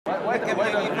wait.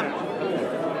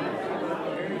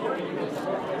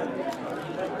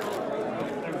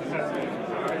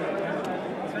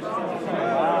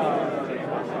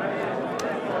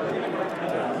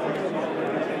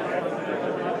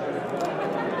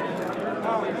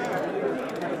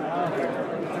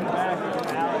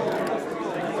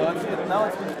 Now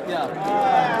it's, yeah.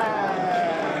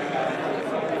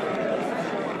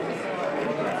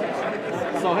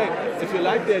 So hey, if you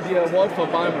like the idea, vote for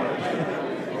BallMeR.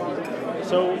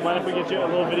 So mind if we get you a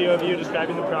little video of you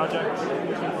describing the project?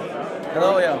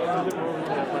 Hello, yeah.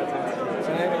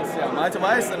 My name is Malte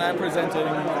Weiss, and I'm presenting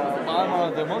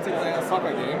BallMeR, the multiplayer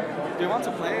soccer game. Do you want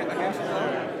to play against each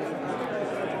other?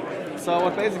 So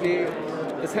what basically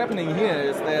is happening here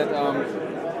is that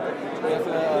we have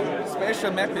a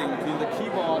spatial mapping between the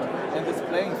keyboard and this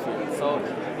playing field. So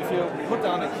if you put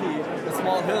down a key, a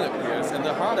small hill appears, and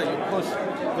the harder you push,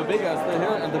 the bigger is the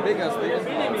hill and the bigger is the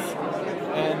impulse.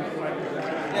 And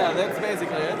yeah, that's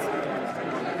basically it.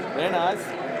 Very nice.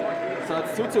 So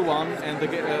it's 2-1, and the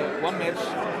one match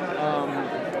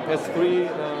has 3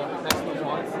 maximum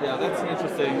points. Yeah, that's an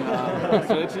interesting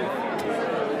strategy.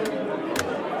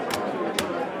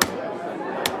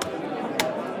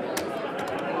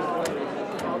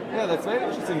 Yeah, that's very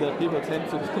interesting that people tend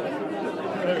to.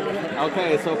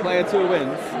 Okay, so player 2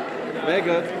 wins. Very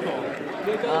good.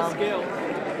 Good scale.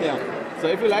 Yeah. So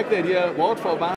if you like the idea, vote for BallMeR.